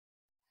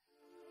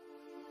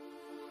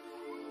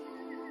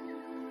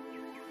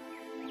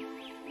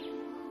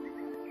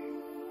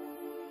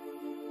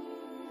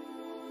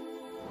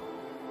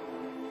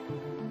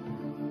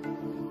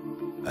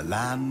a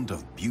land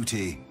of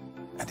beauty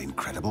and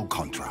incredible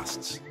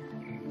contrasts.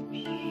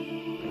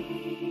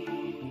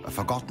 A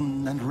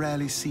forgotten and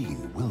rarely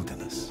seen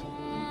wilderness.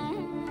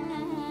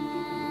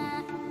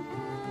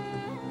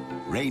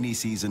 Rainy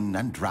season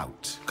and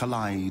drought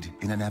collide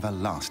in an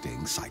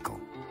everlasting cycle.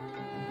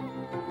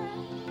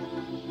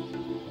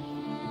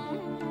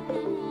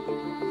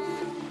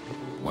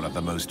 One of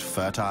the most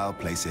fertile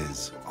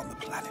places on the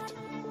planet.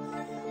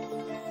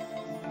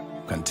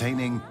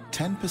 Containing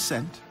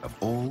 10% of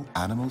all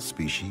animal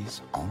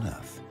species on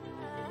Earth.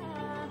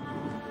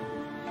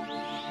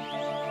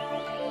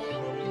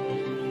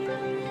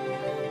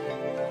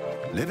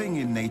 Living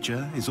in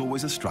nature is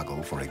always a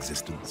struggle for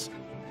existence.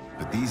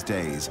 But these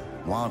days,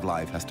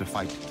 wildlife has to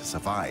fight to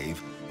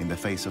survive in the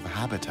face of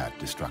habitat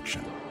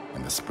destruction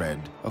and the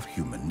spread of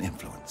human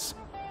influence.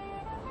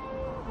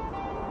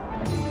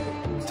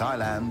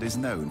 Thailand is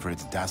known for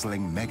its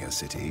dazzling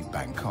mega-city,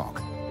 Bangkok.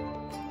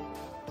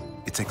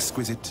 Its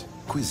exquisite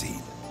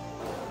cuisine.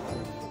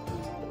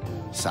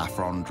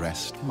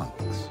 Saffron-dressed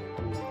monks.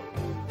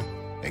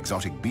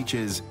 Exotic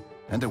beaches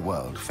and a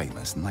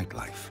world-famous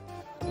nightlife.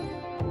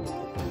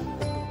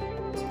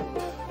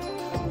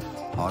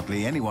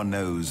 Hardly anyone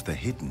knows the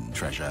hidden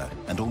treasure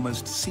and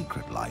almost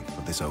secret life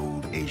of this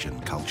old Asian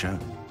culture,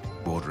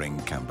 bordering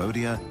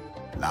Cambodia,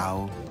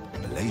 Laos,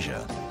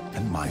 Malaysia,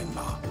 and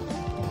Myanmar.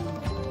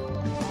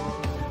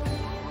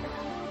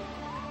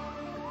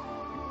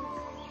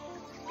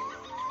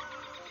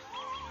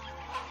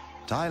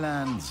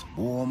 Thailand's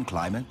warm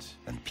climate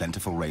and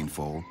plentiful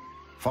rainfall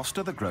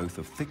foster the growth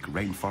of thick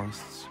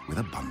rainforests with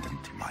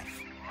abundant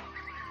life.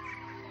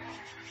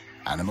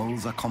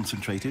 Animals are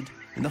concentrated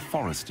in the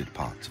forested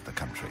parts of the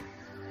country,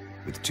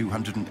 with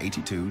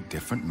 282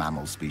 different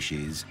mammal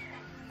species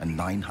and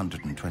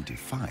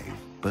 925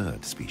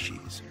 bird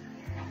species.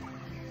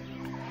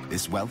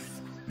 This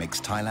wealth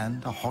makes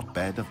Thailand a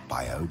hotbed of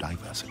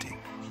biodiversity.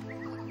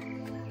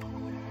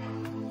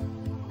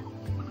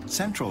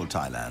 Central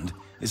Thailand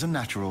is a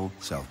natural,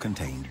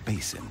 self-contained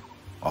basin,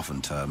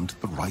 often termed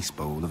the Rice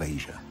Bowl of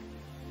Asia.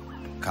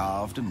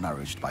 Carved and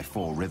nourished by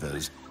 4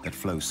 rivers that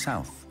flow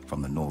south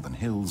from the northern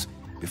hills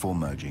before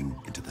merging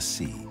into the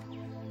sea.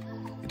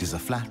 It is a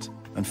flat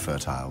and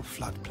fertile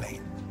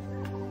floodplain.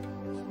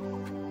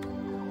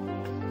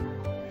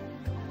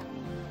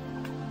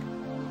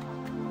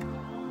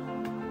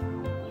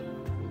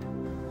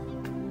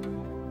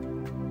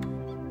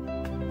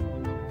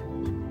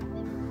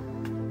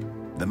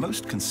 The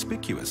most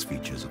conspicuous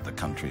features of the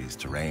country's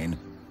terrain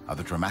are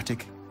the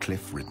dramatic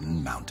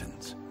cliff-ridden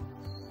mountains.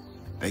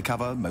 They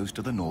cover most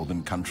of the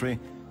northern country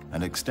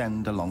and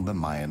extend along the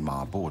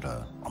Myanmar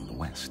border on the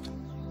west.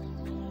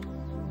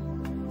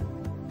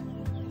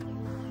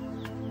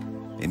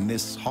 In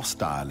this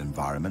hostile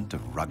environment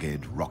of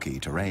rugged, rocky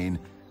terrain,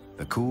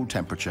 the cool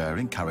temperature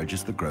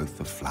encourages the growth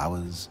of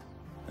flowers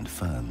and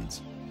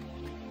ferns.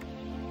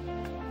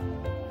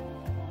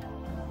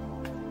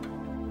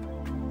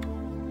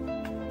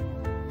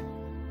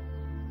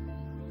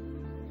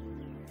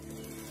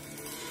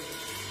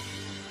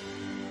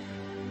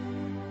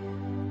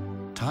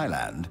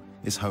 Thailand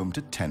is home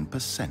to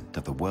 10%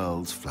 of the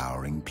world's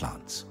flowering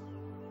plants,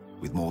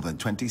 with more than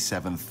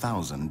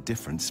 27,000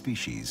 different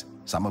species,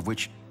 some of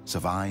which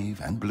survive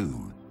and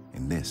bloom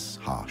in this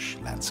harsh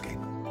landscape.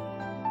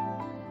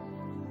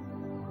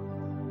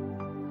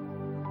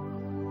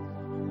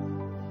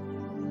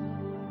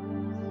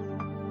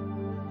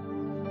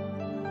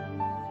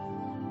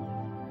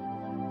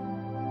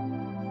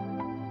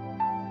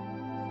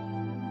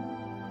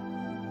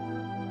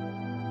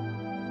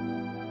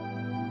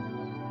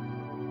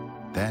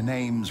 Their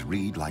names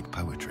read like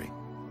poetry.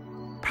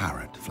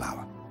 Parrot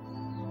flower.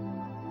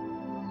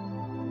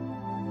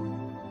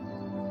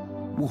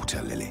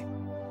 Water lily.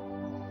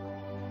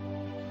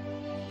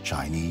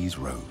 Chinese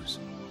rose.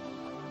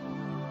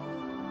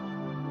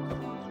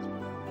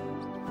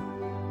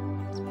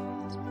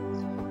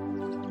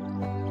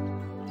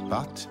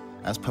 But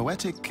as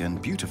poetic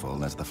and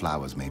beautiful as the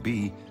flowers may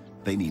be,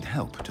 they need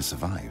help to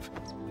survive.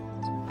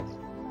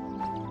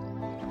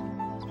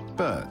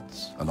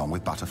 Birds, along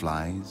with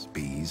butterflies,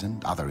 bees,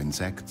 and other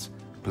insects,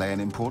 play an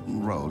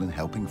important role in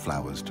helping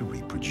flowers to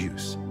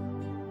reproduce.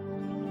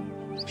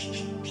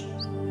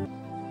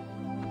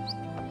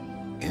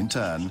 In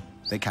turn,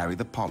 they carry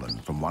the pollen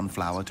from one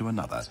flower to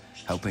another,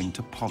 helping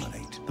to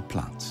pollinate the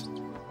plants.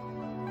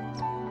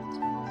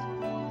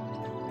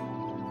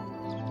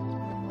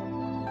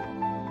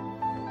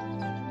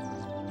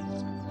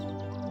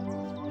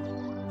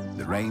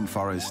 The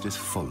rainforest is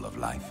full of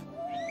life,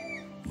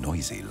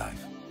 noisy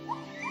life.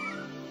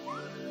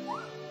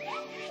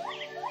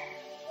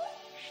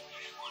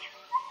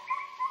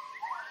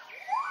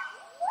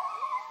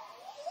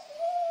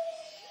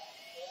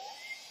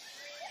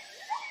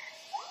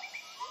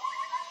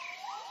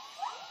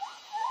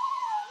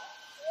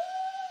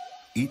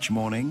 Each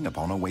morning,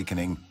 upon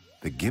awakening,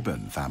 the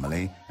gibbon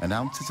family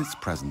announces its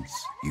presence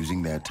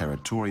using their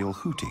territorial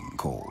hooting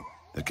call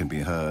that can be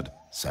heard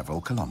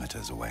several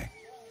kilometers away.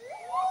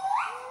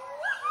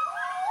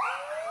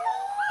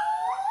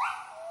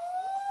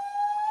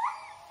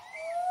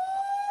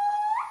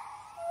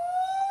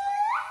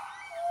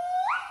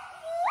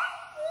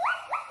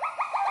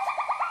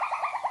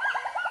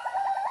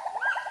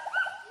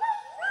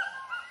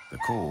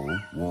 call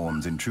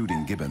warns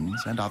intruding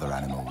gibbons and other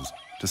animals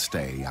to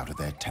stay out of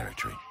their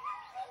territory.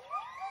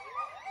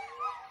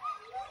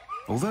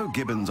 Although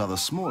gibbons are the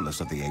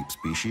smallest of the ape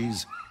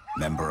species,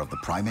 member of the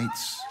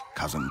primates,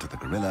 cousin to the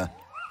gorilla,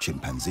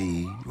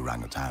 chimpanzee,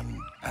 orangutan,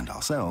 and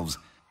ourselves,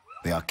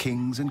 they are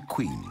kings and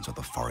queens of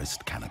the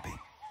forest canopy.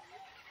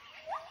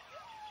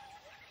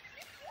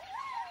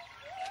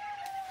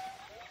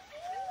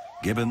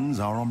 Gibbons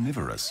are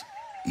omnivorous,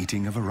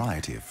 eating a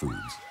variety of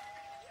foods.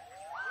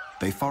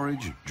 They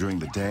forage during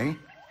the day,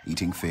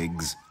 eating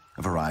figs,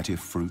 a variety of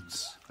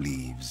fruits,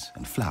 leaves,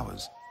 and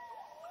flowers.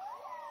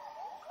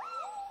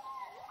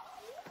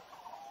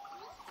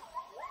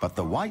 But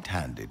the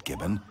white-handed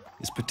gibbon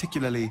is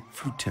particularly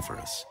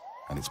fruitiferous,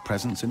 and its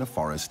presence in a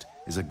forest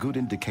is a good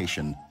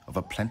indication of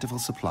a plentiful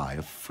supply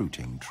of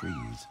fruiting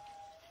trees.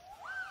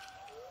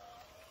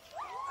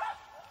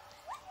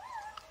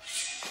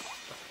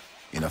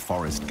 In a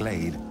forest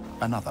glade,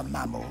 another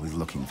mammal is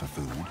looking for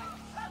food,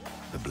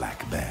 the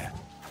black bear.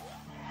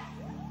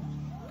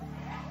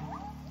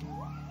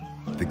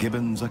 The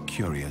gibbons are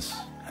curious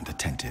and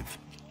attentive,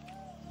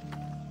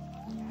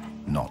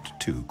 not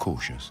too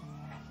cautious.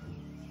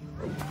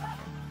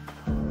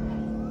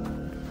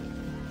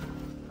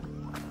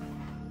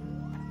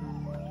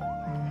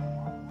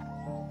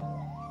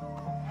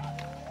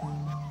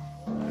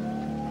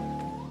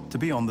 To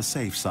be on the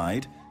safe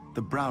side,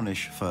 the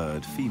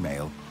brownish-furred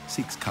female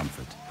seeks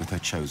comfort with her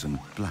chosen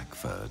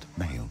black-furred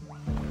male.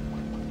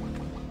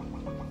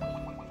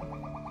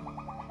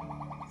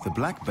 The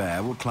black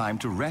bear will climb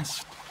to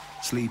rest,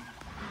 sleep,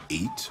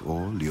 eat,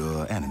 or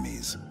lure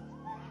enemies,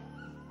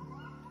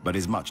 but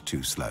is much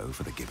too slow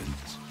for the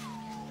gibbons.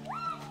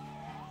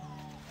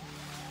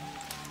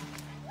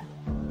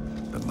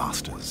 The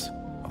masters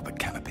of the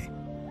canopy.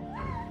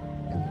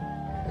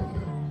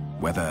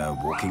 Whether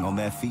walking on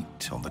their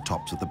feet on the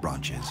tops of the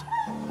branches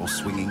or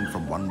swinging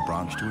from one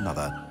branch to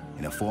another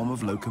in a form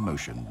of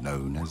locomotion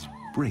known as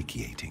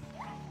brachiating.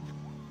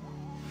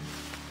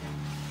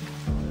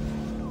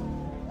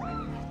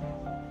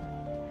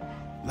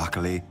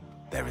 Luckily,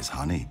 there is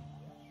honey,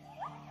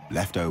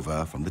 left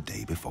over from the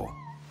day before.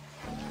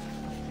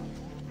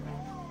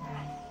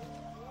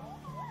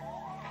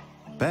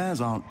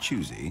 Bears aren't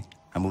choosy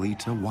and will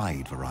eat a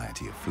wide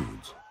variety of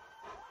foods.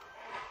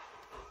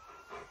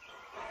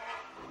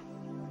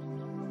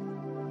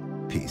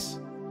 Peace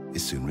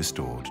is soon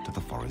restored to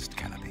the forest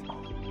canopy.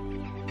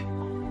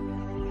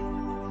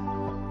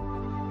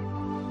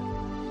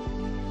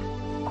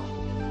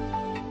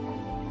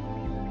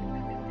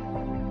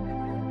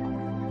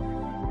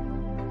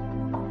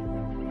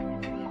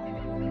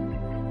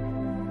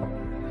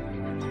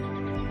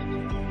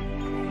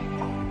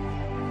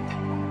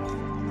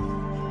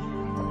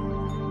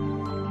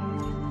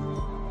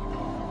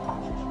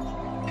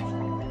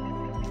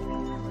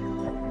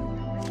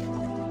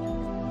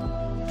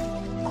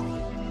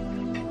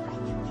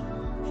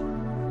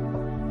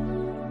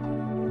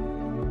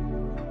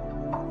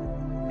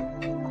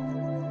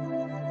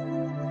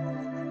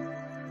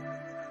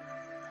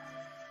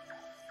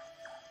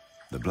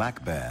 The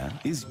black bear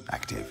is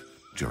active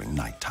during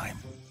nighttime.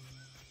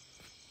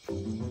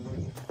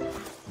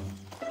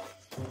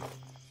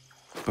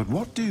 But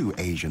what do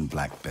Asian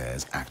black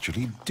bears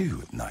actually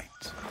do at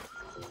night?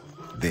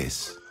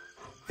 This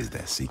is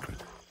their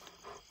secret.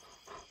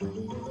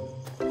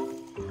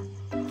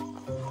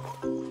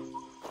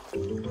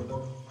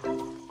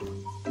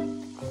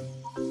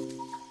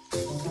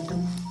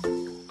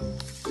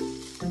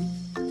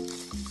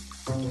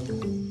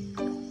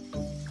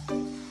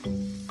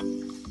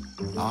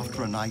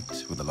 After a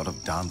night with a lot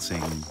of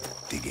dancing,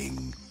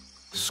 digging,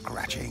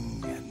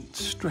 scratching, and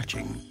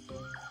stretching,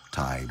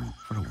 time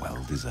for a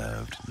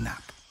well-deserved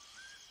nap.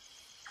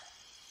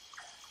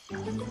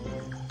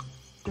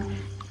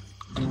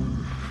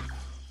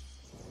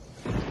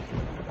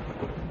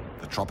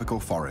 The tropical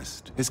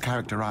forest is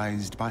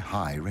characterized by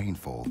high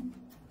rainfall,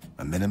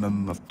 a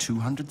minimum of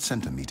 200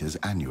 centimeters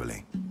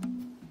annually.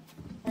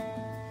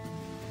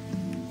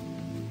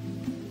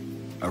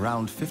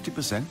 Around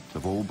 50%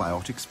 of all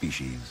biotic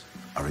species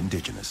are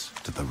indigenous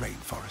to the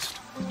rainforest.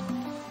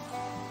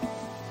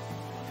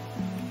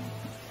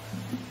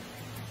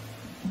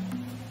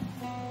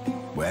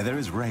 Where there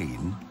is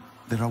rain,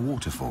 there are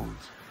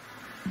waterfalls.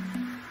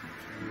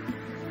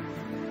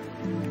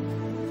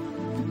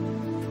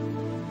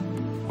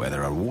 Where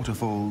there are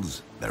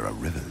waterfalls, there are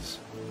rivers.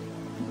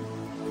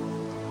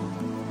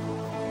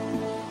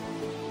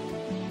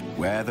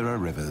 Where there are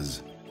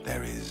rivers,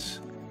 there is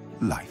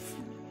life.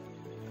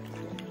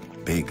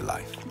 Big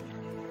life.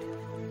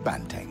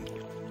 Banteng.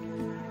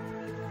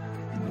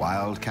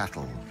 Wild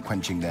cattle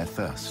quenching their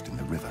thirst in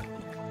the river.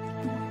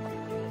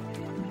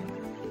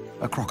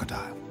 A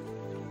crocodile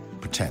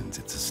pretends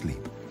it's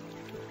asleep,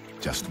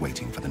 just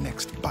waiting for the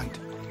next bite.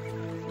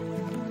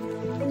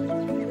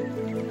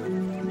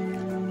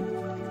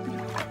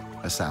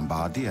 A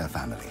sambar deer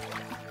family,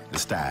 the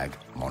stag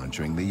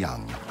monitoring the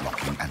young,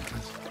 locking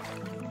antlers.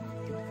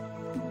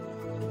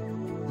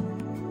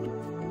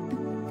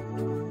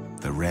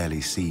 The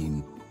rarely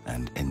seen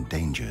and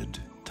endangered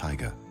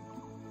tiger,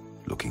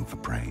 looking for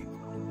prey.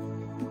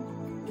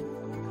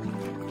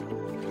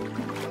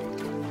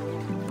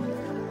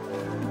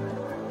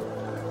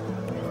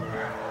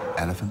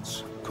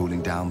 Elephants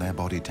cooling down their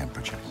body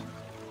temperatures.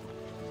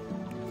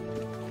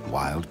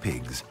 Wild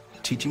pigs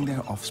teaching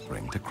their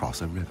offspring to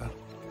cross a river.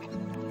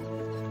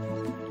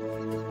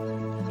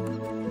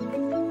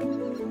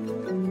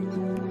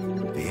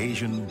 The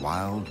Asian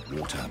wild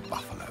water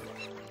buffalo,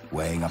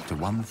 weighing up to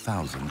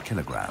 1,000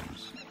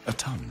 kilograms, a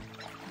ton,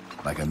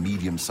 like a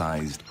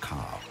medium-sized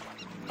calf,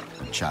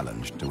 a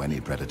challenge to any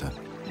predator.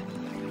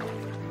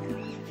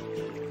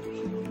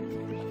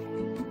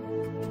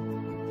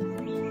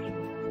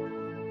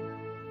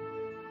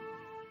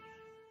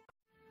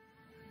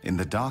 In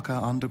the darker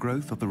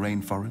undergrowth of the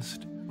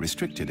rainforest,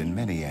 restricted in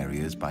many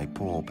areas by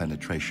poor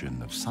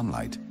penetration of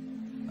sunlight,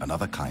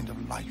 another kind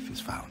of life is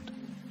found.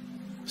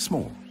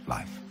 Small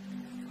life.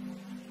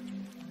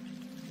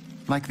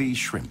 Like these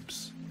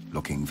shrimps,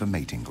 looking for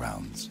mating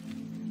grounds.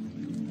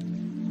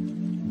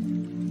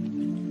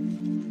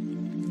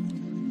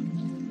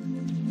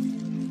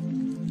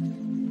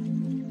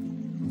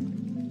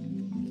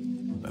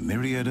 A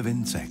myriad of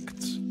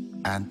insects,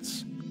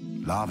 ants,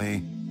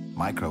 larvae,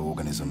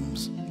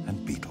 microorganisms,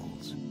 and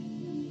beetles.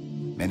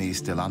 Many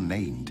still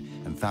unnamed,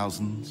 and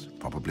thousands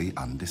probably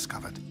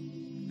undiscovered.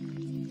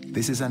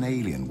 This is an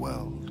alien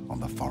world on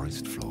the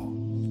forest floor.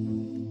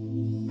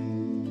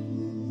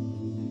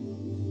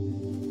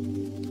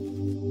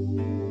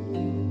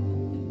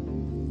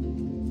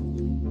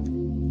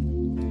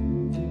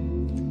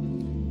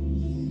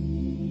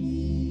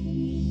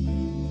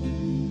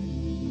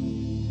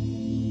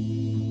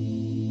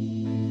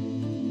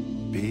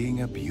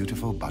 Being a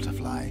beautiful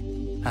butterfly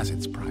has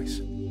its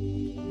price.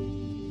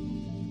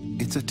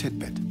 It's a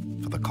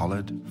titbit for the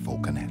collared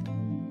falconet.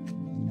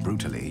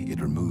 Brutally,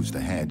 it removes the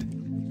head,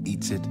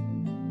 eats it,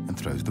 and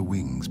throws the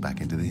wings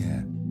back into the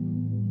air.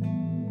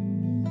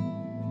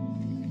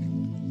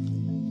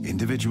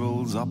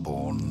 Individuals are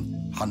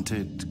born,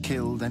 hunted,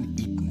 killed, and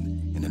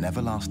eaten in an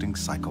everlasting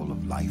cycle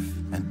of life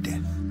and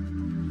death.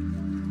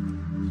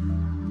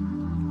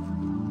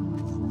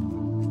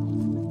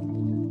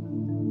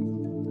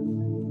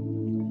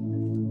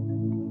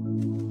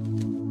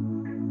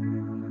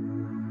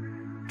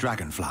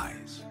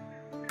 Dragonflies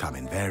come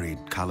in varied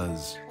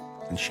colors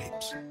and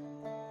shapes.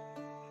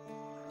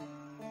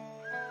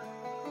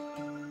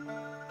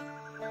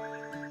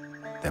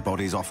 Their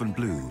bodies often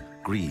blue,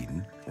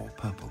 green, or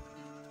purple.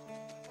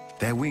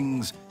 Their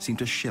wings seem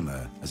to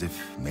shimmer as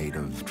if made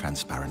of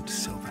transparent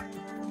silver.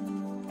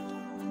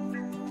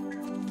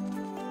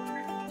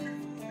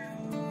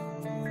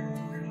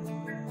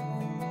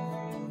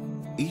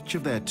 Each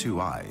of their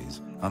two eyes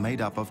are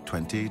made up of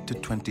 20 to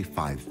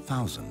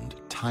 25,000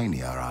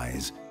 tinier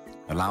eyes,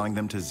 allowing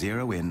them to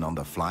zero in on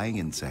the flying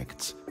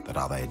insects that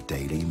are their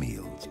daily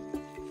meals.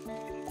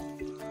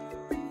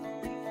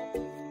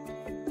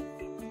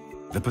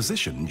 The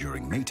position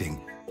during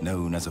mating,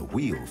 known as a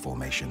wheel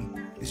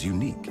formation, is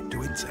unique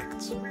to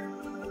insects.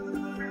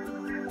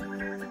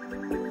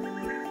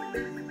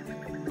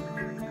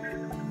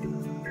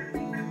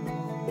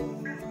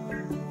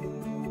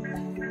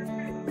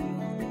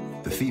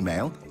 The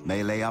female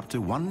may lay up to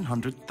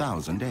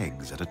 100,000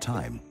 eggs at a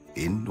time,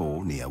 in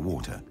or near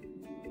water.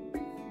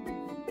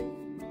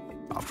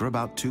 After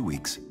about 2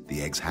 weeks,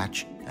 the eggs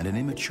hatch and an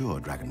immature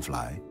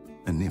dragonfly,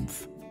 a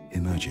nymph,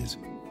 emerges.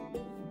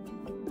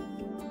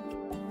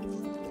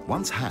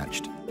 Once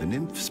hatched, the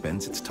nymph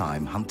spends its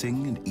time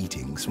hunting and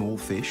eating small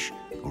fish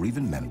or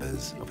even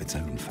members of its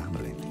own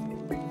family.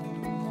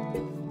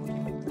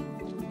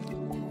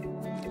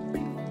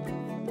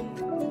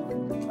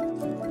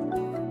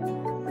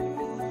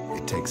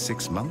 It takes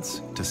 6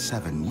 months to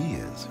 7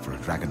 years for a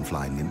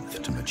dragonfly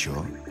nymph to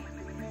mature.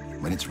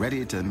 When it's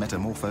ready to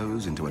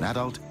metamorphose into an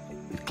adult,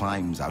 it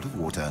climbs out of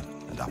water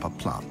and up a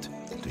plant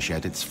to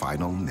shed its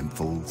final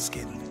nymphal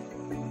skin.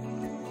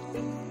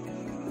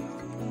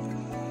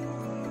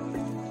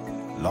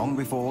 Long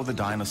before the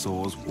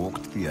dinosaurs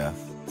walked the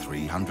earth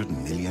 300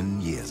 million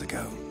years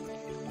ago,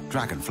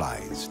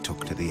 dragonflies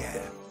took to the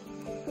air.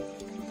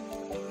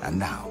 And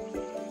now,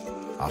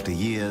 after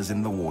years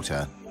in the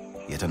water,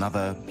 yet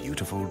another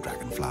beautiful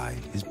dragonfly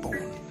is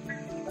born.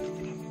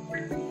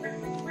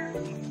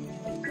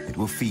 It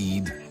will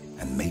feed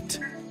and mate,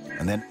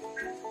 and then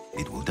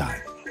it will die.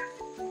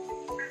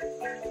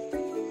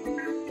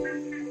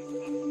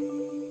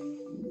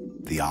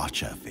 The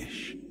archer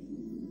fish.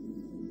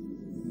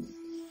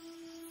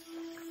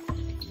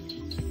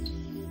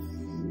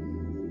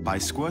 By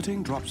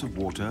squirting drops of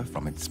water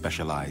from its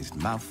specialized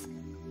mouth,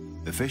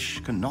 the fish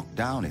can knock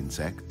down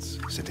insects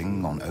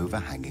sitting on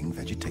overhanging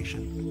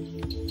vegetation.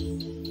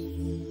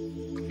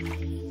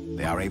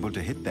 They are able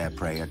to hit their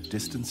prey at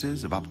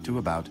distances of up to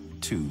about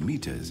 2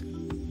 meters.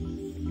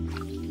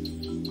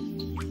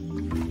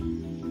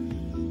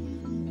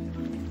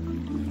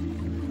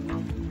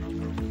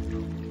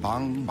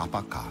 Pang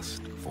Mapa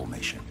Karst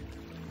Formation,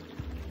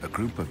 a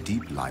group of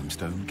deep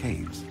limestone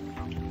caves.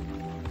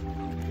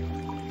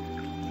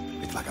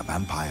 It's like a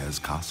vampire's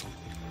castle.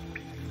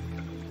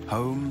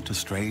 home to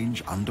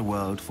strange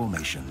underworld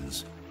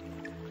formations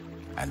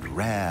and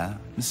rare,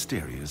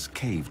 mysterious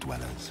cave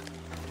dwellers,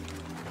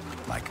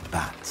 like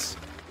bats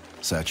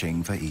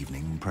searching for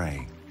evening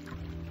prey.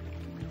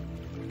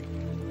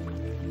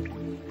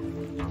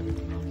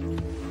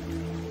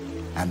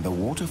 And the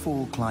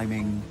waterfall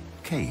climbing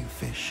cave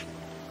fish,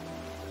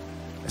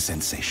 a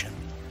sensation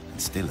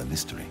and still a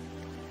mystery.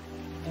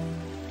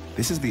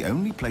 This is the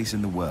only place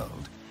in the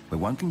world where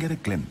one can get a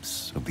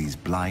glimpse of these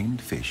blind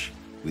fish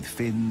with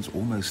fins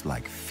almost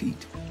like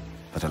feet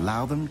that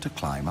allow them to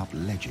climb up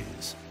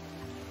ledges.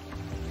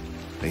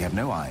 They have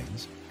no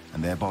eyes,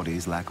 and their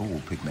bodies lack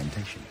all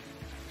pigmentation.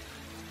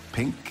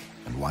 Pink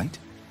and white,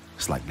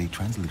 slightly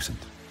translucent,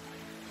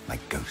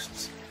 like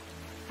ghosts.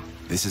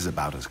 This is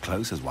about as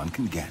close as one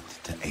can get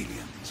to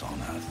aliens on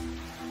Earth.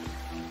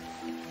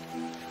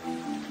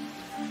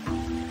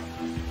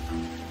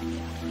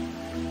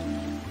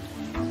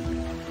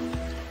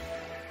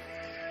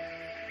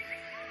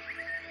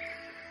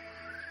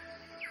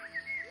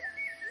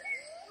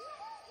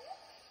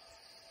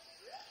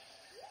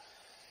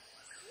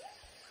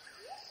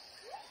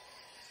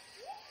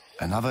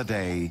 Another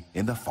day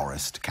in the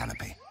forest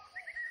canopy.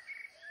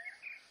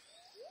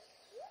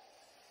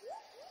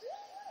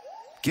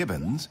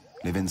 Gibbons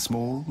live in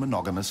small,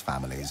 monogamous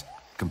families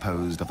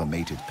composed of a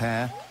mated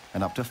pair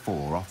and up to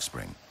 4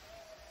 offspring.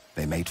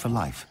 They mate for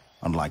life,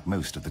 unlike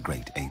most of the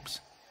great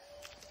apes.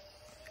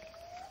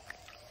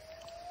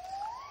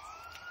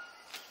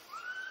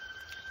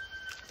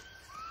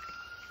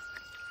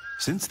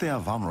 Since they are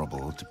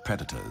vulnerable to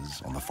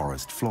predators on the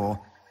forest floor,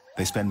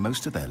 they spend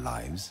most of their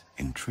lives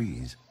in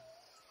trees.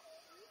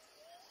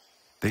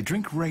 They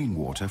drink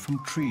rainwater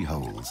from tree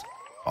holes,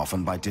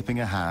 often by dipping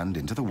a hand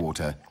into the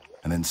water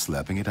and then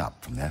slurping it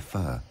up from their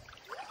fur.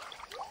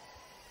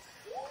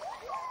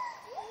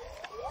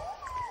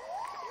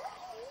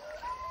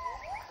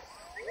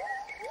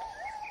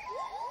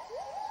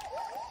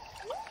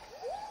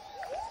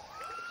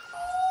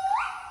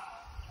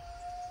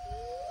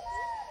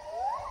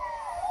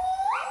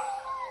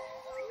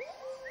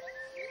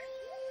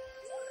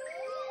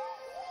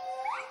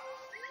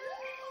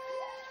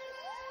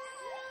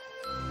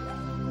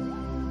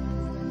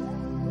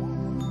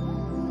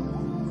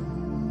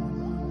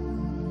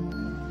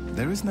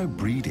 There is no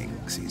breeding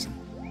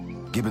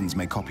season. Gibbons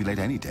may copulate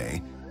any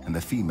day, and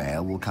the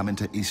female will come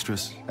into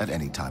estrus at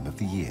any time of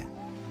the year.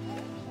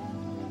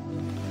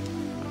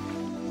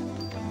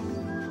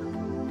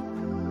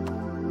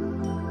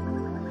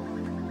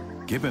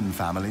 Gibbon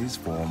families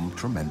form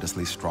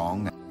tremendously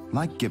strong.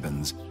 Like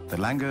gibbons, the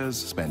langurs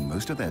spend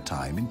most of their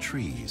time in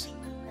trees.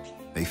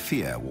 They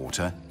fear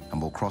water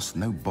and will cross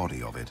no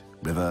body of it,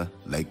 river,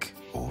 lake,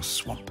 or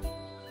swamp.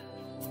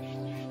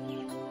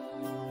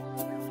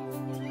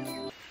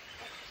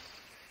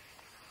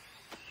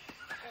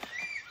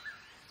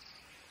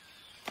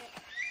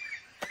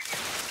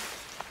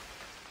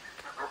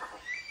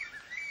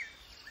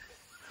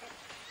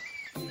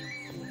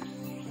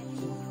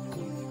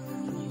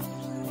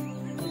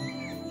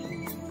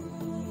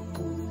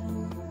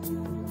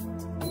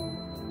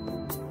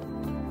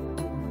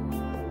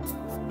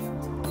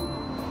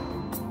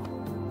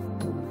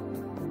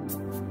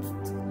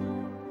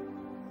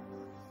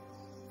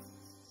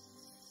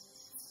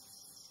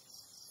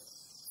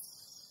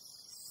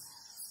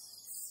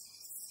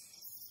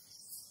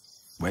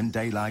 When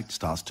daylight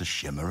starts to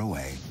shimmer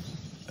away,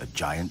 a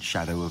giant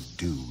shadow of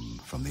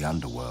doom from the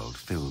underworld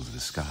fills the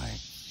sky.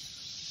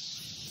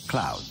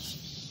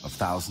 Clouds of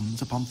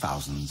thousands upon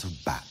thousands of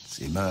bats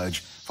emerge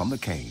from the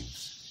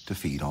caves to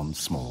feed on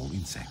small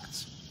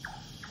insects.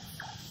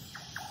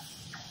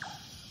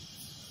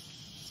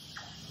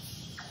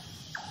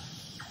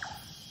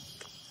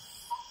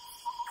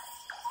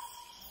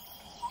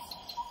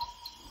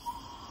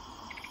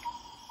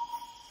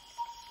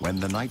 When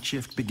the night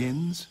shift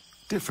begins,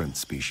 different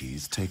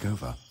species take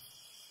over.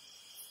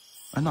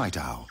 A night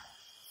owl,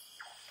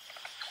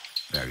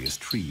 various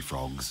tree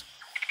frogs,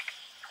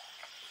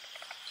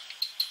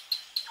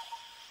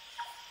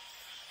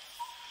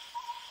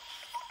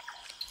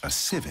 a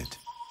civet,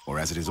 or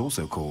as it is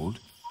also called,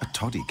 a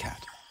toddy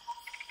cat,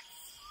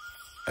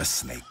 a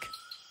snake,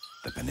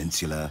 the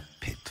peninsular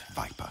pit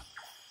viper.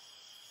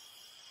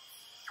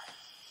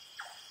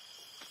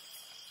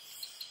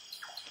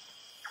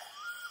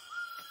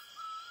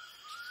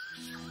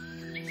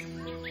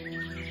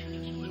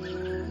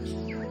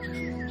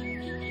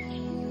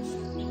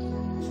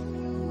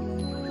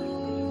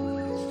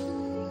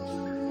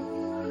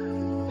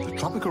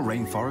 Tropical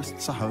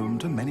rainforests are home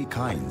to many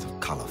kinds of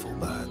colorful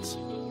birds.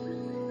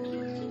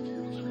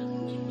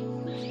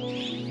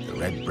 The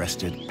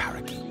red-breasted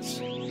parakeets,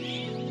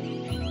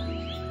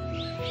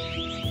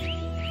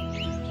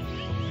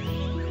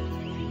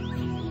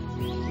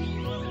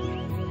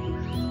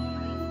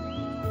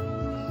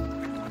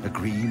 a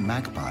green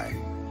magpie,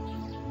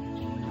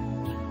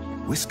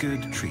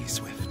 whiskered tree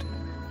swift,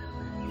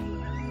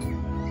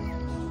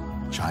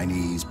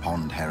 Chinese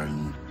pond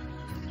heron,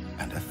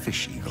 and a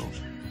fish eagle.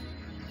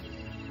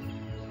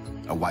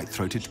 A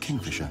white-throated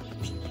kingfisher,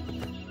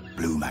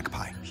 blue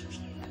magpie,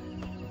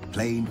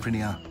 plain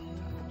prinia,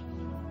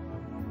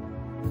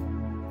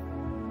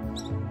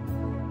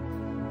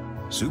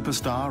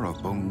 superstar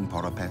of Bung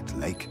Porapet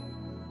Lake,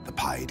 the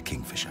pied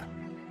kingfisher.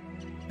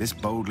 This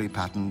boldly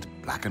patterned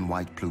black and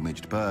white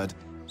plumaged bird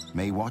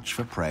may watch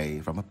for prey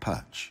from a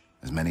perch,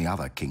 as many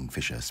other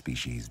kingfisher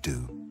species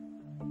do.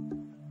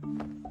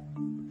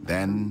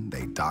 Then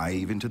they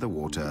dive into the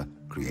water,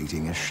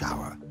 creating a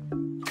shower,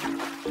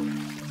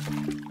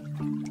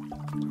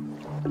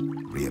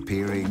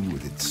 reappearing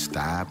with its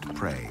stabbed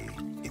prey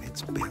in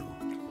its bill.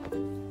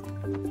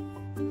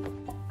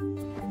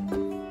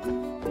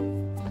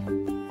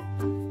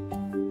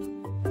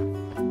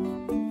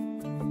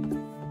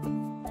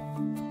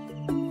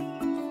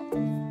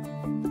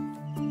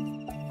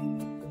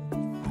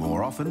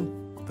 More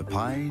often, the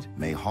pied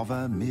may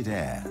hover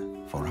mid-air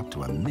for up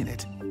to a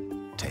minute,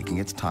 taking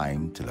its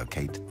time to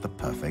locate the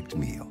perfect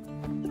meal.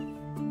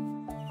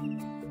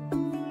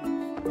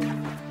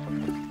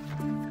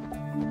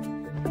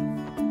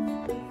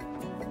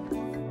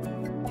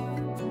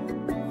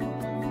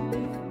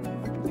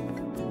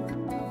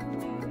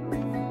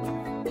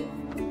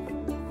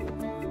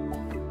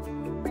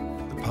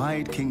 The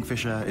pied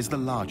kingfisher is the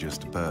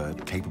largest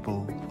bird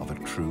capable of a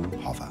true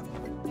hover.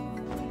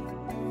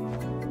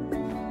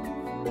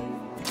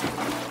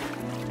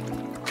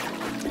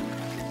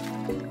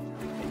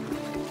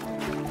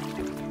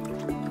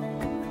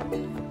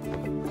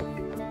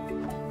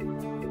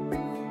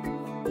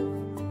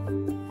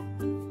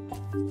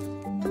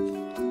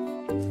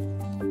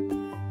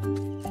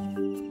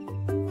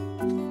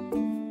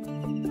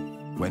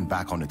 When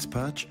back on its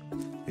perch,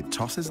 it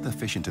tosses the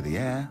fish into the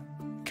air,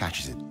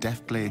 catches it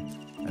deftly,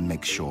 and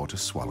makes sure to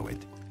swallow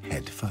it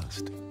head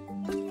first.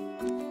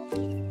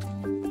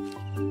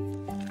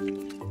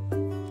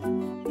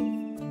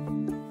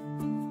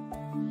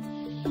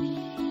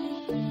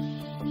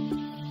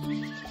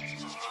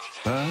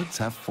 Birds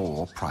have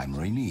 4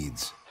 primary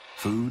needs: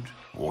 food,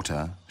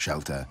 water,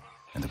 shelter,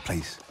 and a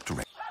place to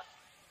rest.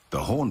 The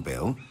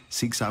hornbill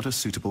seeks out a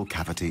suitable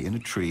cavity in a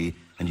tree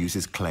and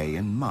uses clay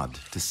and mud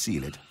to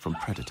seal it from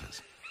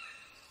predators.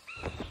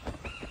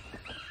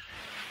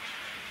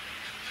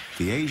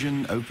 The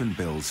Asian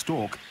open-billed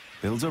stork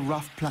builds a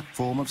rough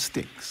platform of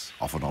sticks,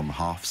 often on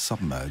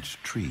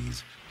half-submerged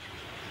trees.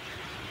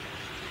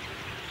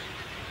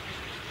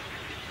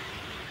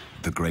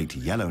 The great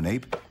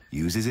yellownape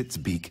uses its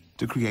beak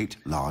to create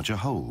larger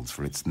holes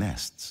for its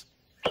nests.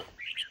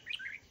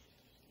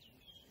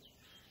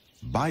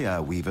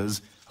 Baya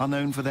weavers are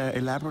known for their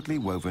elaborately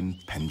woven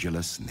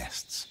pendulous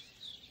nests.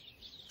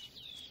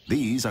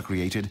 These are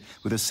created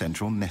with a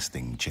central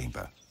nesting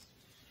chamber.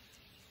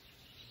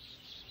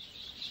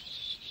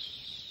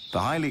 The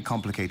highly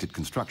complicated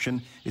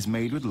construction is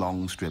made with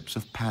long strips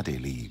of paddy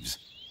leaves,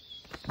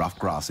 rough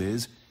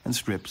grasses, and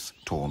strips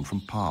torn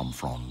from palm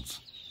fronds.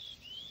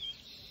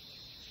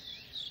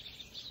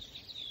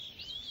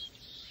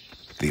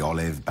 The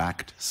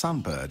olive-backed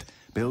sunbird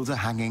builds a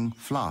hanging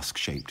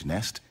flask-shaped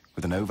nest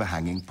with an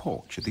overhanging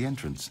porch at the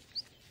entrance.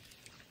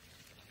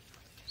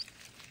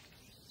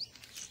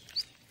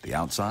 The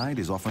outside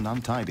is often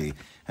untidy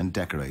and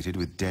decorated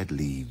with dead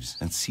leaves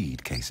and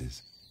seed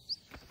cases.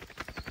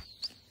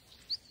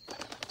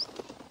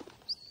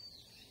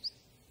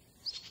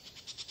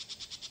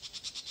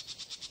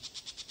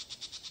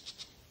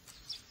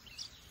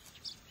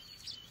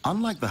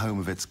 Unlike the home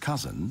of its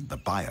cousin, the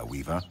Baya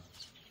weaver,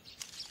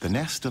 the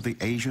nest of the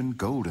Asian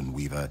golden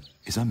weaver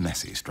is a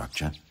messy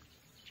structure.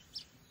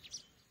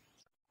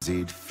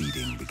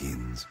 Feeding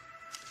begins.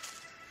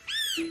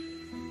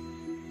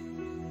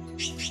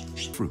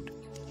 Fruit.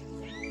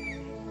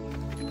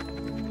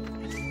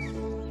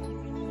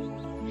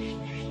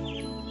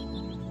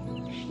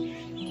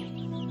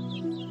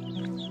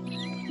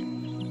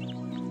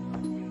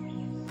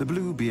 The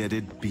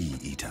blue-bearded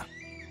bee-eater,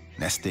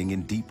 nesting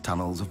in deep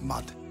tunnels of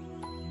mud,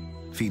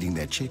 feeding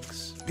their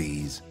chicks,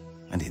 bees,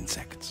 and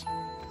insects.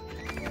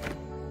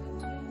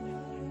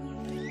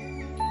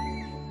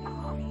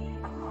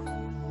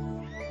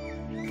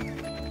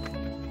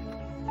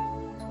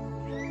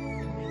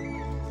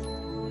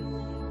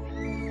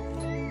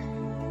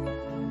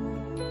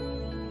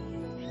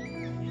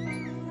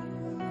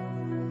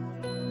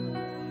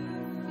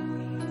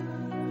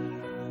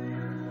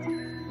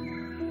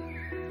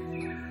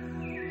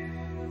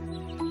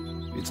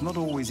 It's not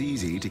always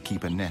easy to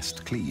keep a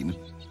nest clean.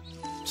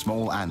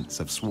 Small ants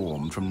have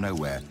swarmed from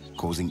nowhere,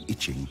 causing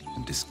itching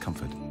and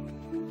discomfort.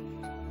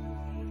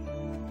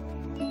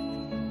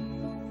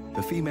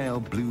 The female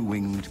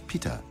blue-winged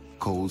pitta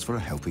calls for a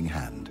helping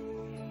hand,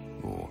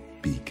 or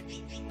beak.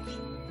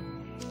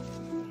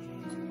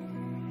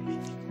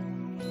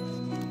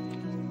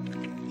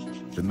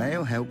 The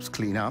male helps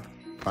clean up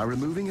by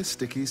removing a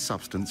sticky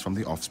substance from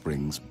the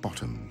offspring's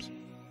bottoms.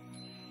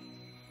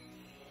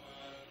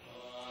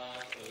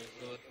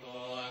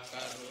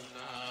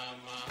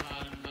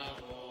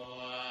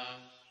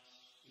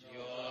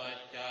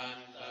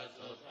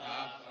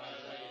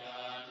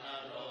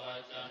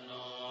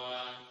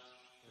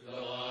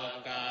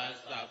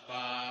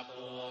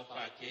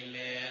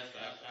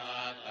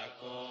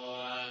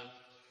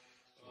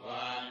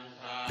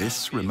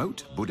 This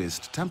remote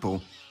Buddhist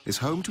temple is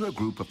home to a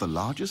group of the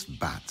largest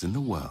bats in the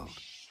world,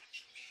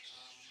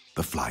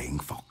 the flying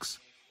fox.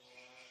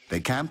 They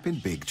camp in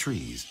big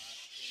trees.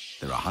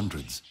 There are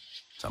hundreds,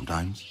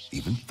 sometimes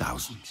even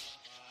thousands.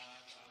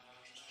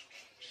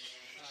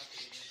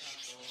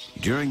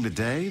 During the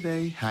day,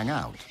 they hang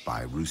out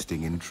by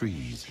roosting in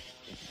trees,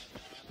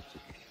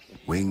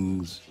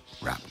 wings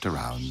wrapped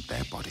around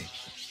their body,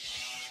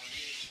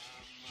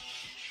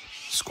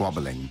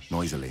 squabbling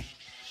noisily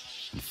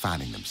and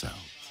fanning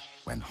themselves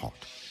when hot.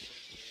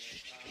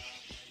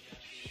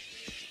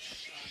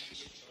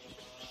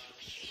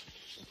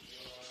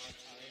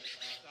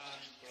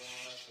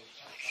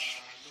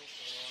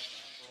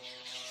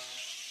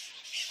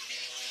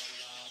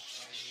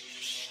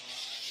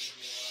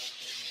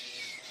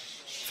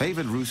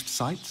 Favored roost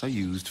sites are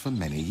used for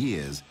many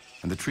years,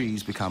 and the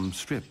trees become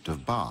stripped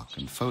of bark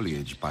and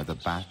foliage by the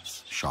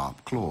bats'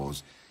 sharp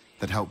claws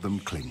that help them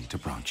cling to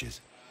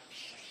branches.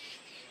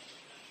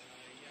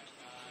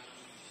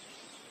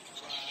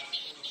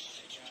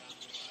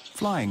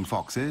 Flying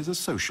foxes are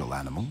social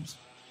animals,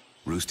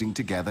 roosting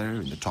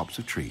together in the tops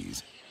of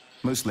trees,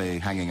 mostly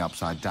hanging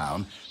upside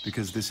down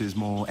because this is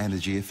more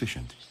energy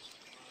efficient.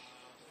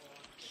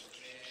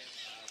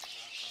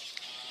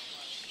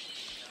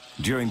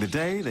 During the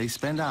day, they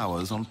spend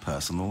hours on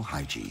personal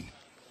hygiene,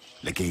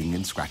 licking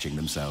and scratching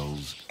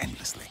themselves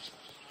endlessly.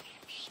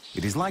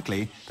 It is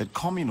likely that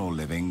communal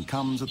living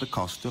comes at the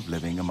cost of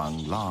living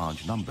among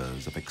large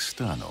numbers of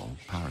external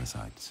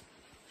parasites.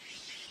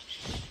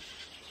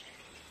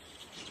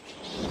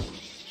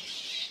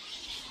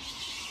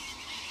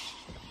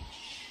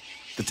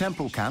 The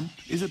temple camp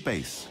is a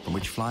base from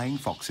which flying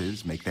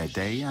foxes make their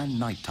day and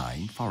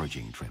nighttime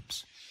foraging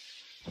trips.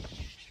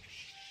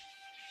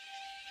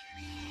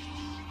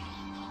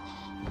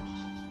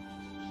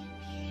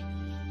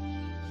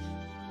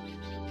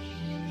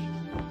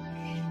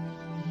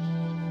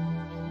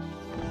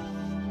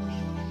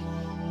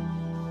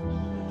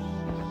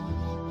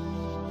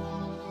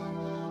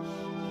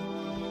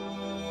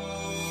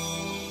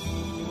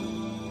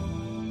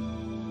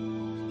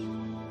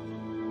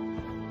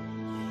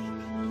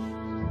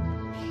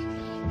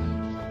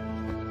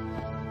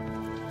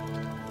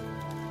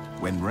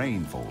 When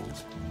rain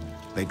falls,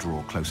 they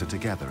draw closer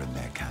together in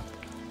their camp,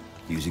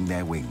 using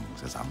their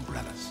wings as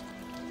umbrellas.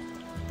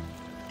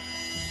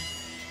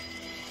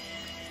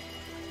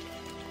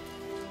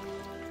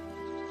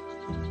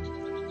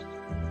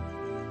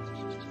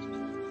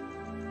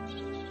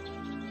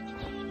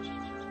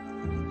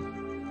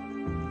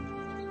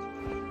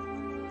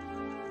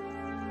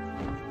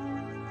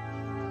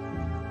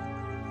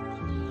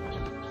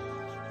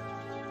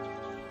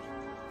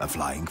 A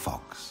flying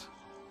fox,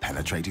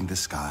 penetrating the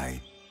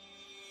sky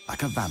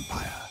like a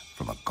vampire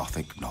from a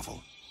Gothic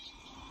novel.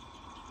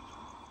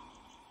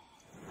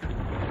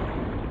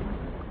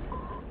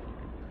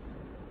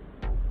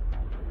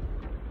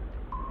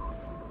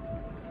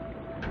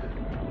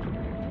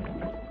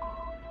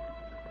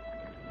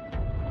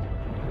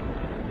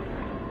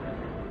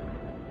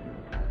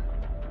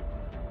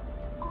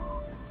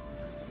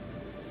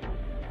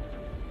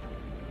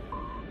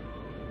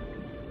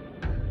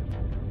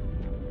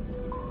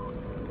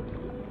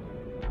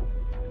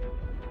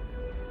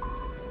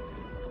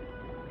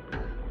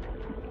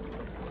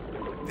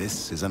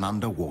 This is an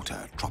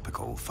underwater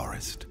tropical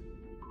forest,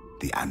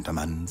 the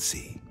Andaman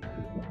Sea.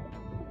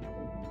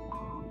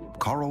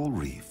 Coral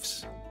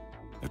reefs,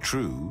 a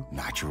true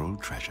natural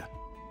treasure.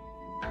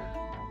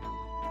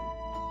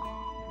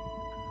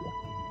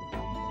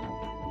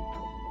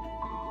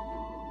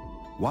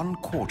 One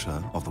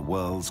quarter of the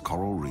world's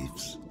coral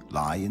reefs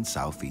lie in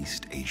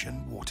Southeast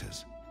Asian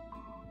waters.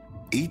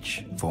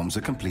 Each forms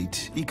a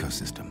complete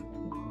ecosystem,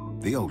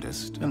 the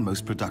oldest and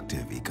most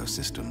productive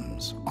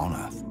ecosystems on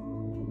Earth.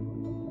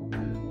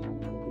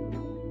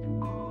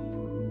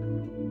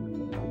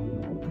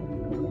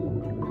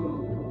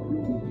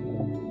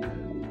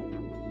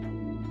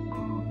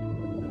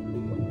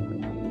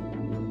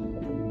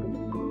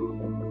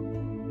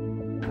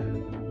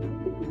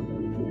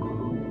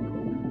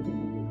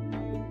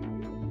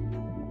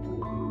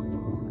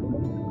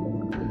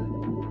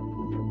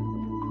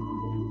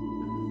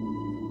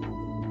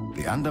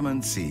 The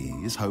Andaman Sea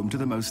is home to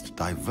the most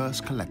diverse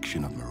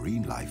collection of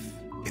marine life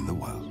in the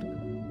world.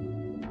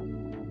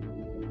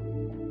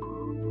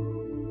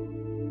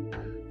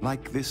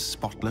 Like this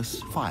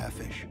spotless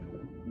firefish.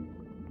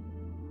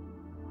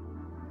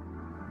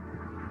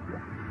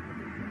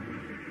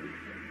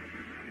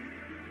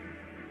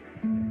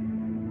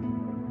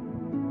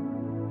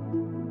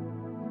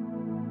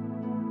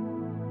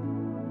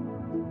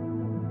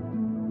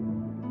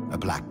 A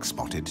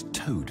black-spotted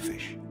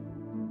toadfish.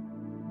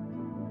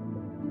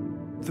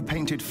 The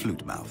painted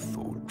flutemouth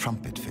or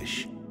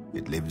trumpetfish.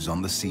 It lives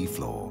on the sea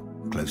floor,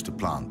 close to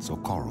plants or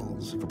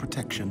corals for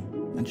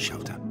protection and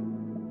shelter.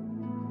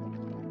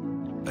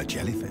 A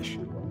jellyfish,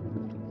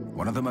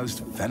 one of the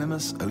most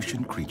venomous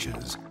ocean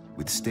creatures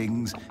with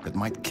stings that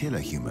might kill a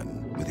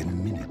human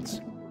within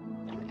minutes.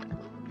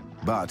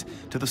 But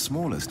to the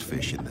smallest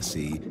fish in the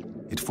sea,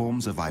 It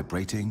forms a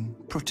vibrating,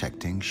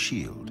 protecting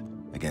shield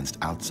against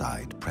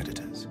outside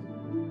predators.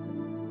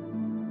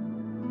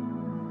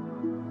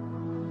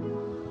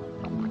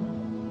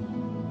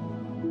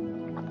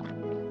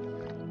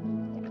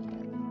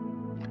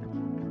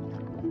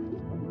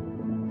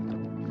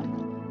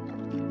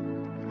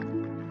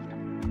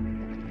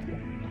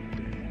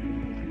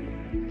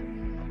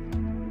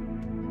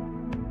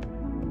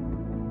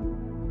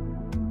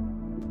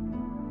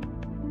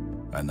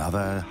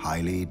 Another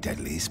highly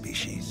deadly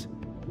species,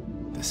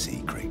 the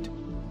sea crate.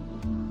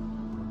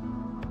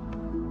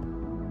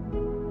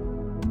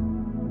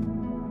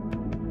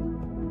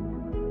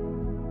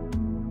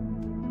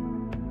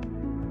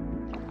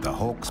 The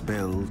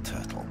hawksbill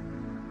turtle.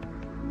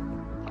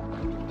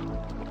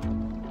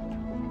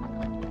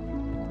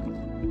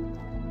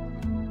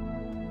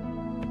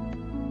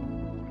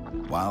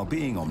 While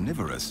being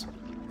omnivorous,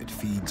 it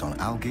feeds on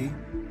algae,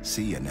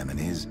 sea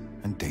anemones,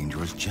 and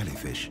dangerous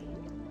jellyfish.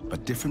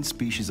 But different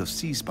species of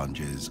sea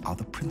sponges are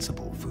the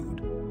principal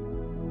food.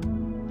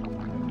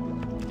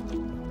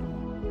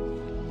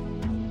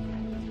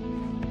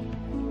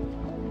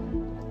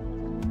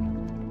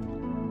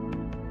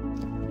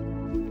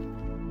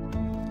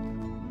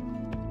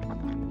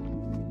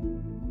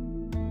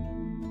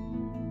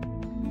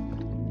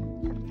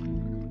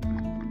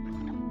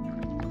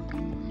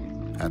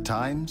 At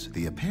times,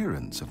 the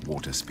appearance of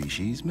water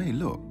species may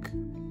look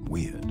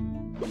weird.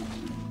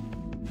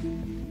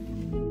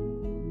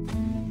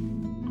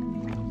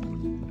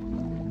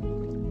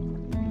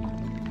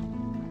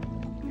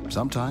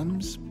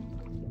 Sometimes,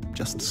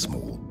 just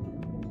small.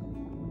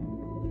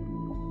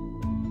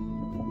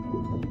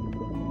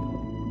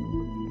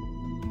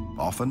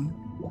 Often,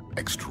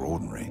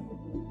 extraordinary.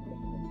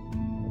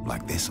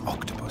 Like this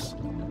octopus.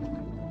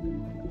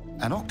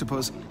 An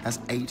octopus has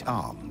 8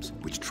 arms,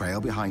 which trail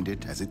behind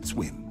it as it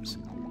swims.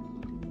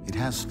 It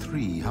has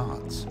 3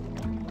 hearts,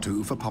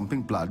 2 for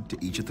pumping blood to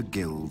each of the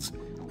gills,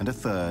 and a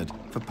third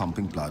for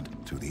pumping blood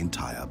through the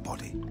entire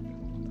body.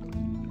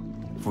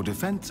 For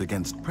defense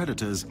against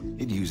predators,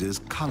 it uses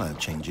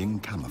color-changing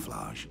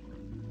camouflage.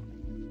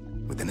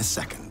 Within a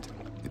second,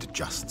 it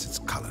adjusts its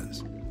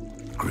colors: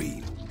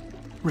 green,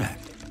 red,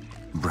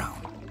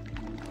 brown.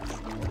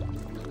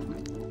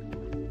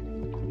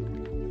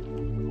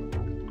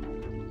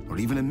 Or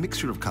even a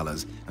mixture of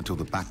colors until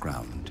the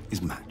background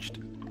is matched.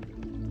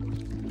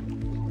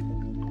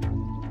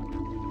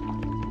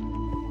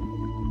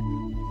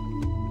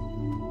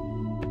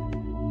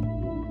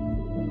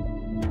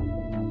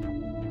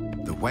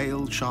 The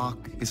whale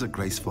shark is a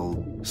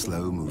graceful,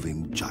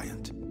 slow-moving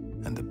giant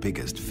and the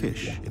biggest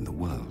fish in the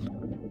world.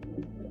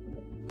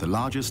 The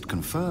largest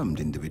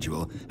confirmed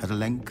individual had a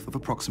length of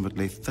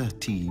approximately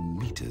 13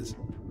 meters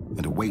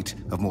and a weight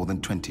of more than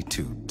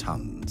 22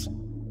 tons.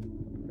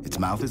 Its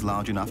mouth is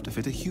large enough to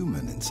fit a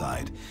human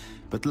inside,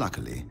 but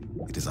luckily,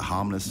 it is a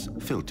harmless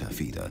filter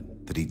feeder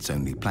that eats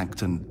only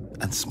plankton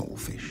and small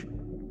fish.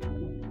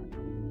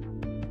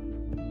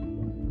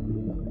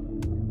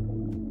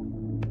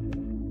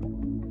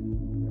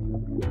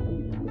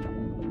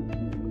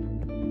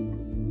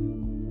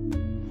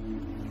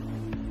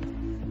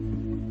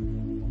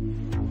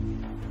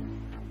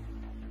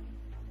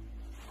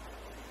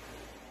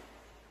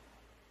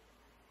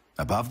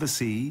 Above the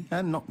sea,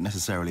 and not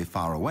necessarily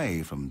far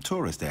away from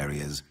tourist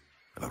areas,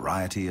 a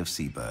variety of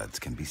seabirds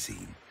can be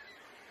seen.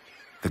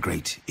 The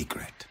great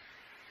egret,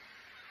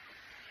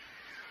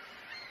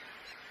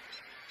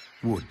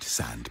 wood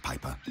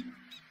sandpiper,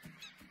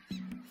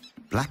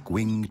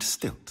 black-winged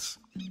stilts,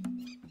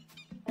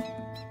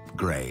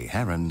 grey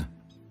heron,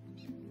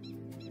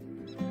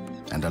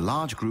 and a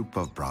large group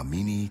of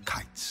Brahmini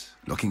kites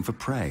looking for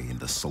prey in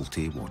the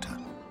salty water.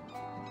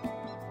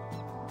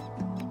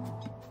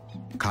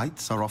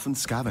 Kites are often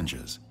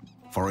scavengers,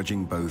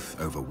 foraging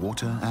both over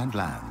water and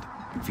land,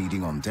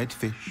 feeding on dead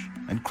fish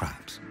and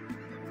crabs.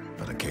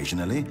 But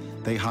occasionally,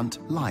 they hunt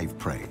live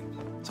prey,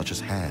 such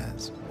as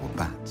hares or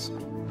bats.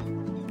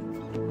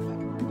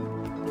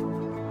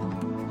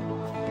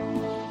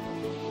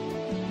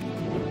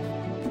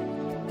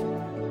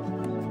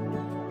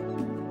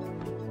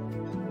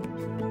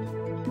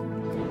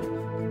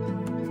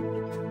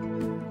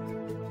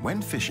 When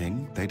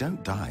fishing, they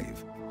don't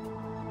dive.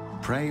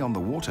 Prey on the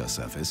water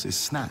surface is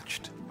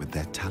snatched with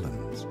their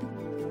talons.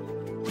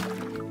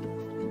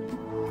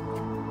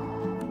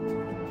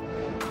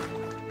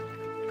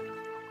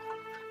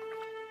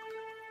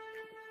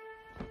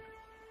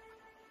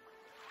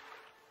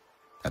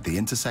 At the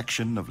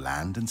intersection of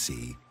land and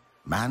sea,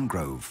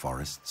 mangrove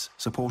forests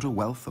support a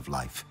wealth of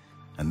life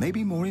and may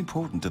be more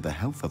important to the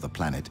health of the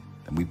planet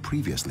than we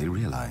previously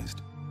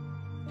realized.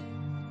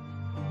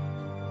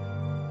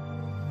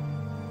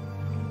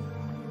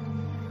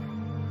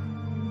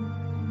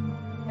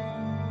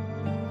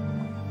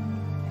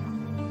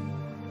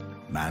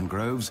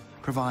 Mangroves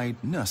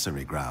provide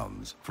nursery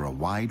grounds for a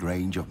wide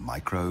range of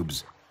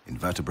microbes,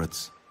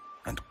 invertebrates,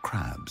 and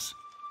crabs.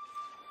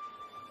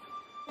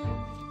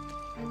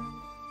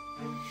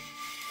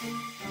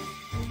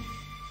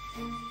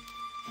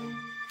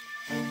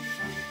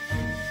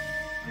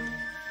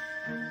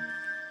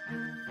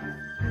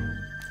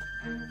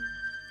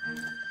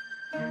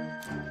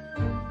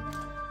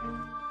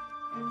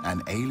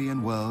 an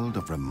alien world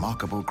of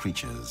remarkable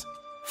creatures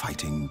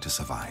fighting to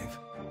survive.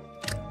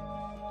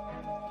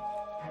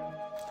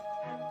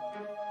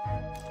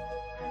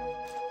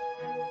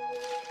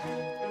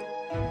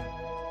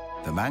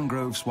 The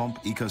mangrove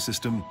swamp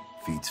ecosystem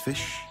feeds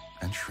fish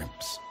and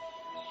shrimps,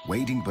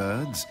 wading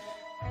birds,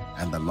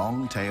 and the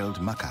long-tailed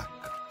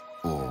macaque,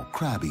 or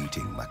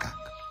crab-eating macaque.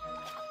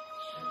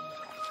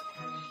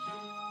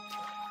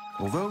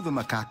 Although the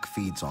macaque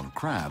feeds on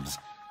crabs,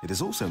 it is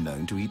also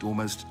known to eat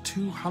almost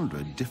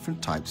 200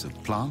 different types of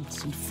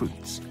plants and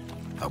fruits,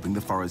 helping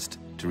the forest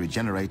to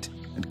regenerate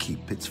and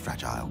keep its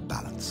fragile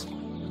balance.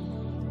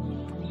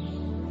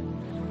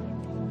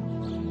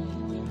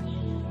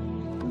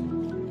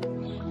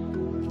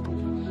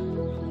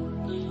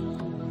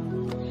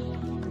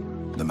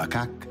 The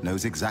macaque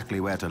knows exactly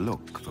where to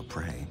look for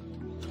prey.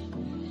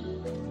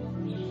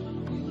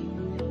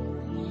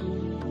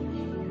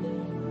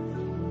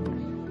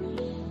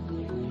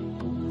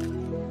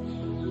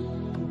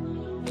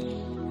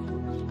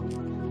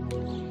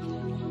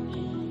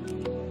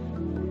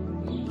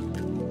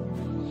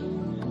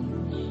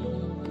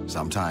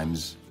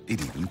 Sometimes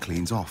it even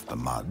cleans off the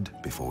mud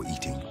before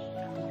eating.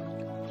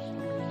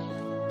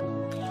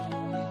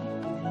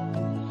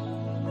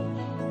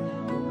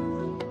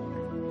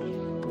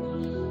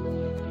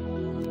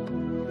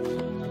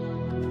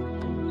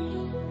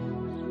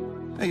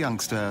 A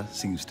youngster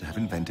seems to have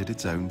invented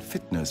its own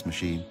fitness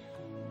machine.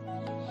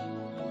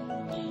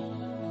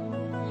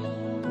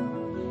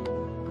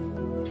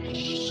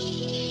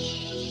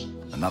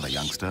 Another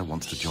youngster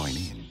wants to join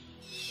in.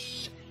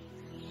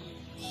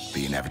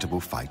 The inevitable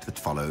fight that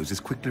follows is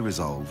quickly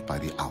resolved by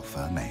the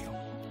alpha male.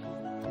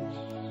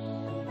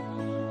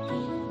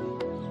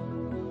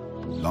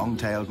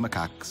 Long-tailed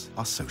macaques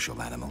are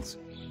social animals.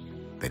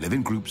 They live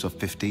in groups of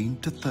 15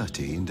 to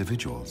 30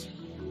 individuals.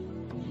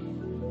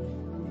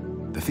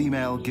 The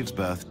female gives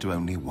birth to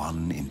only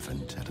one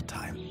infant at a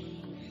time.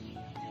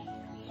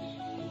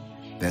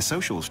 Their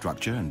social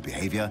structure and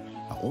behavior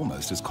are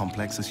almost as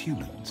complex as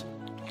humans.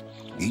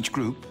 Each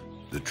group,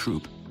 the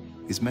troop,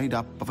 is made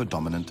up of a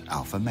dominant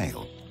alpha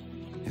male,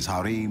 his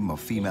harem of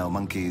female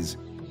monkeys,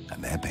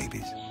 and their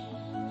babies.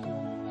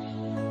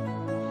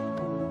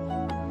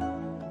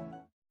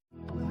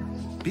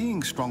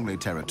 Being strongly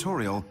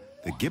territorial,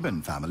 the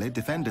gibbon family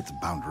defend its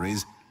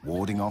boundaries,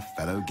 warding off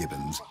fellow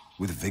gibbons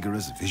with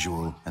vigorous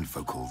visual and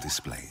vocal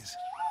displays.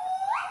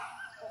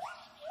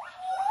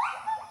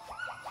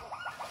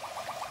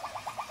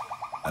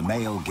 A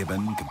male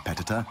gibbon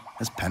competitor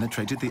has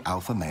penetrated the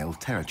alpha male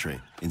territory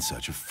in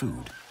search of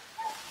food.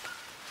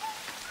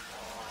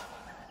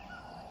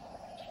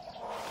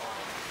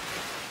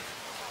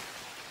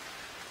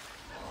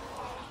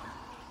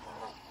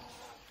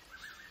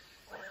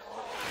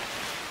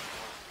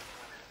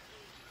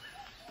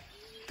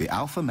 The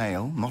alpha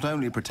male, not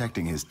only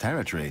protecting his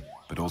territory,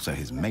 but also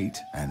his mate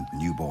and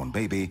newborn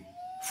baby,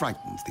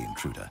 frightens the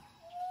intruder,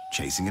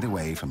 chasing it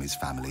away from his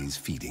family's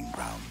feeding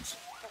grounds.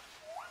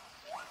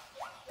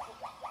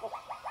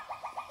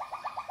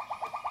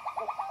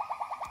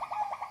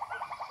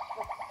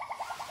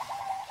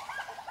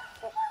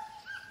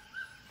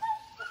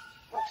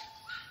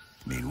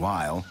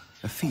 Meanwhile,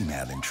 a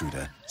female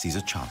intruder sees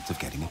a chance of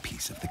getting a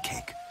piece of the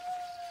cake.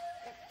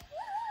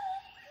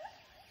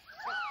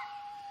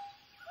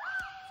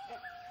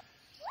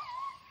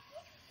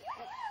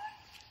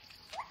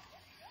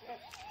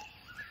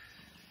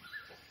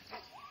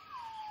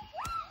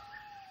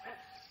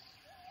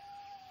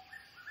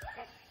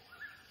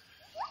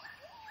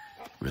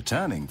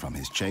 Returning from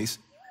his chase,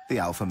 the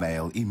alpha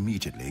male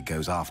immediately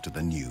goes after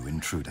the new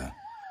intruder.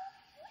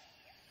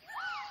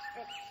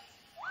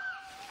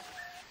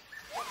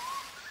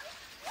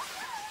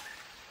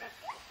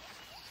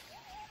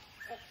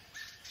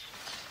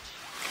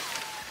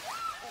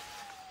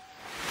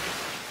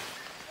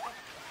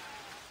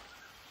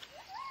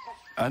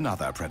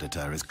 Another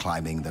predator is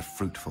climbing the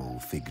fruitful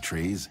fig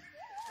trees,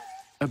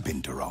 a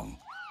binturong.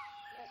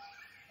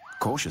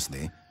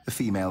 Cautiously, the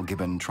female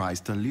gibbon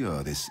tries to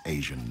lure this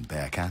Asian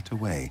bearcat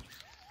away.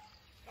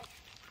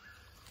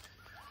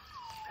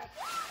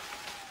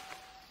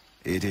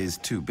 It is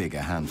too big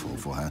a handful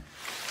for her,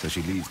 so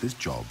she leaves this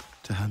job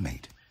to her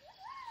mate.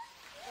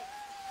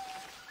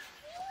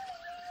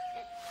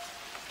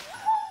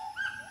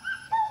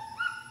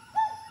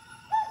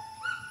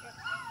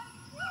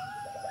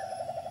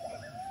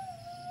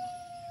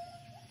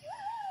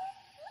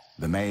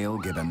 The male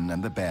gibbon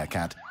and the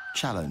bearcat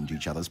challenge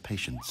each other's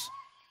patience.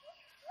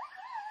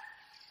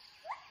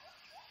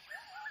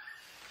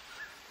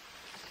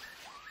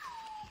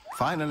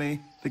 Finally,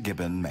 the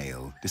gibbon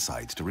male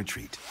decides to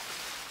retreat,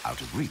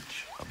 out of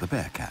reach of the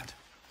bearcat,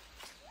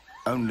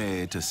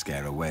 only to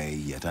scare away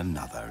yet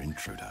another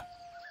intruder,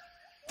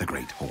 the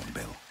great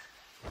hornbill.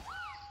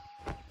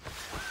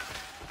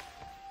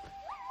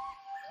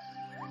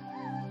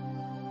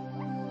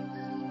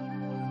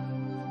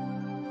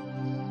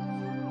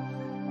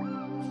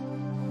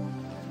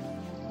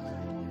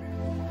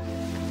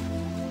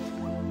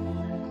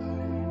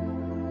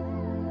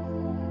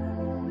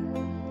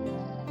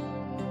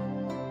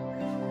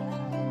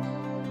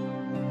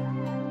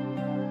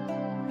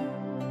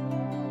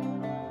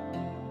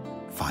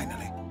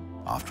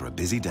 After a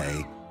busy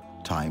day,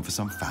 time for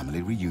some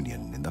family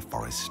reunion in the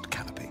forest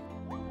canopy.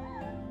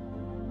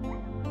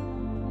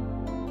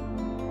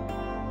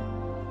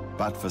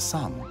 But for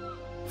some,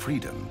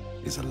 freedom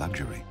is a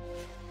luxury.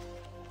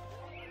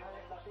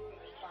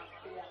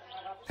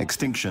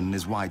 Extinction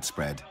is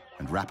widespread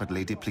and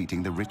rapidly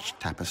depleting the rich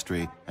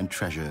tapestry and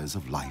treasures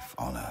of life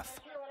on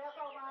Earth.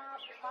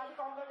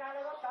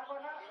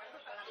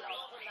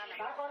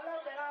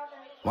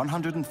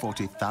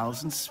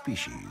 140,000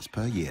 species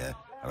per year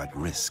are at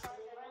risk.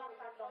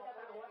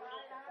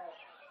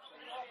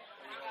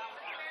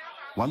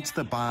 Once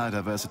the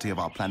biodiversity of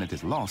our planet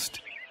is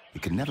lost,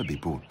 it can never be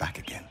brought back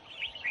again.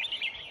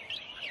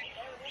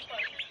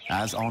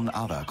 As on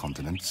other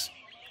continents,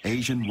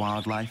 Asian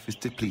wildlife is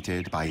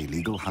depleted by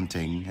illegal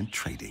hunting and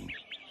trading.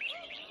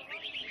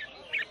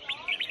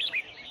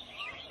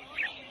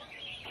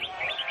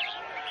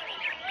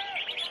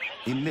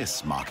 In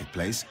this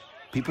marketplace,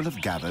 people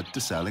have gathered to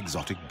sell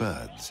exotic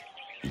birds,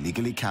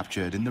 illegally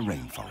captured in the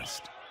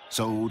rainforest,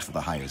 sold for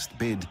the highest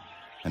bid,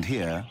 and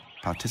here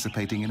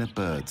participating in a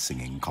bird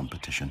singing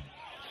competition.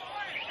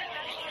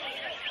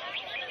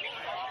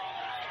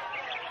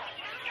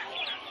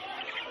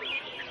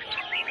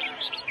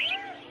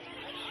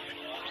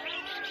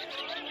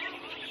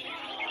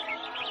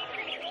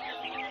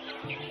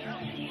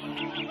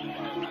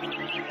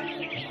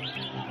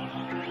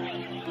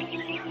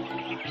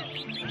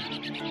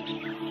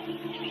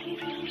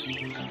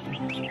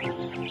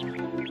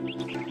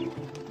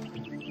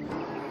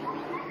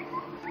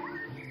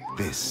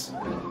 This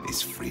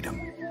is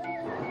freedom.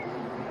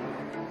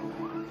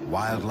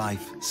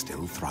 Wildlife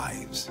still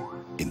thrives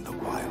in the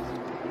wild.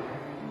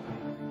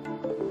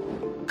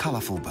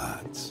 Colorful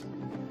birds,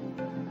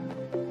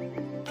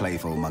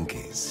 playful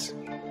monkeys,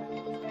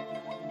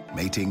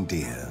 mating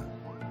deer,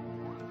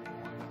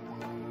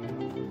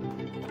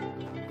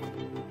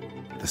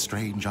 the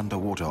strange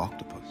underwater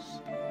octopus,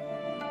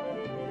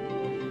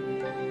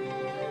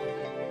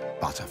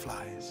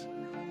 butterflies,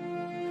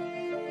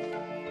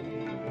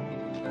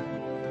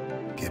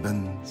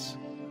 gibbons,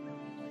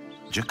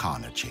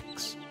 jacana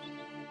chicks,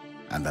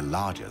 and the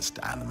largest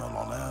animal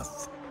on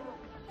Earth,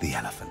 the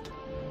elephant.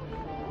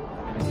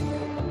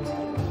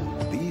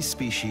 These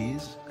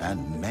species,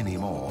 and many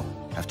more,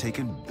 have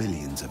taken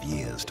billions of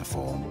years to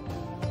form.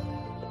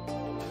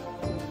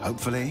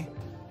 Hopefully,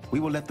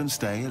 we will let them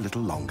stay a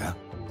little longer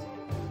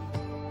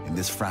in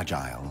this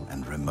fragile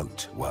and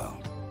remote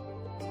world.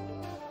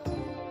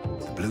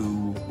 The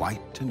blue,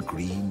 white, and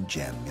green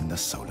gem in the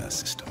solar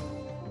system.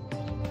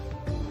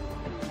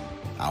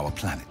 Our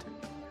planet,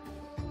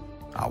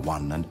 our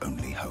one and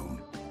only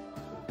home,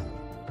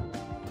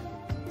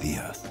 the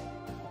Earth.